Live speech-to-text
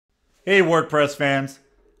Hey WordPress fans,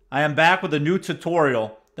 I am back with a new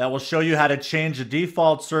tutorial that will show you how to change the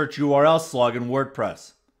default search URL slug in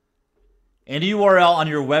WordPress. Any URL on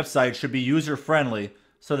your website should be user-friendly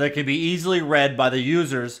so that it can be easily read by the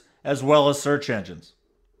users as well as search engines.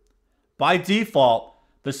 By default,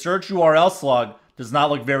 the search URL slug does not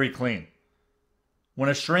look very clean. When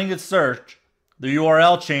a string is searched, the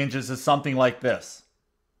URL changes to something like this.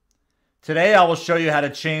 Today I will show you how to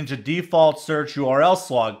change the default search URL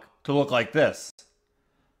slug to look like this,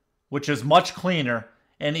 which is much cleaner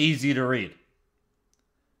and easy to read.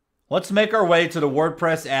 Let's make our way to the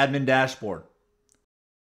WordPress admin dashboard.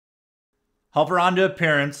 Hover onto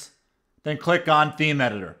Appearance, then click on Theme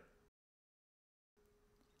Editor.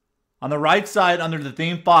 On the right side under the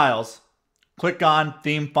Theme Files, click on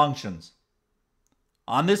Theme Functions.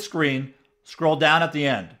 On this screen, scroll down at the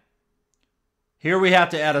end. Here we have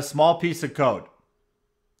to add a small piece of code.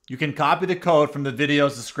 You can copy the code from the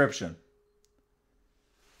video's description.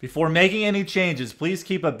 Before making any changes, please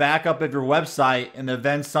keep a backup of your website in the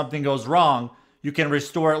event something goes wrong. You can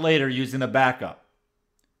restore it later using the backup.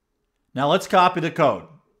 Now let's copy the code.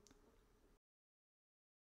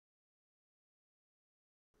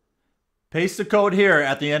 Paste the code here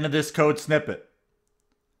at the end of this code snippet.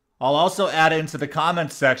 I'll also add it into the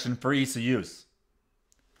comments section for ease of use.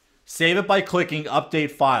 Save it by clicking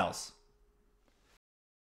Update Files.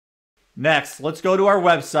 Next, let's go to our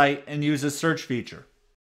website and use the search feature.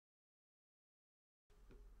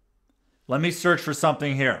 Let me search for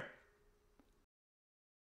something here.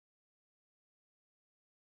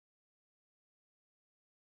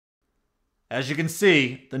 As you can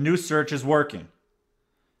see, the new search is working.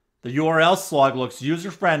 The URL slug looks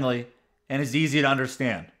user-friendly and is easy to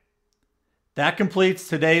understand. That completes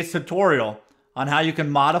today's tutorial on how you can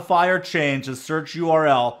modify or change the search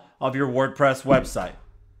URL of your WordPress website.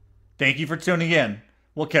 Thank you for tuning in.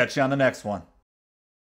 We'll catch you on the next one.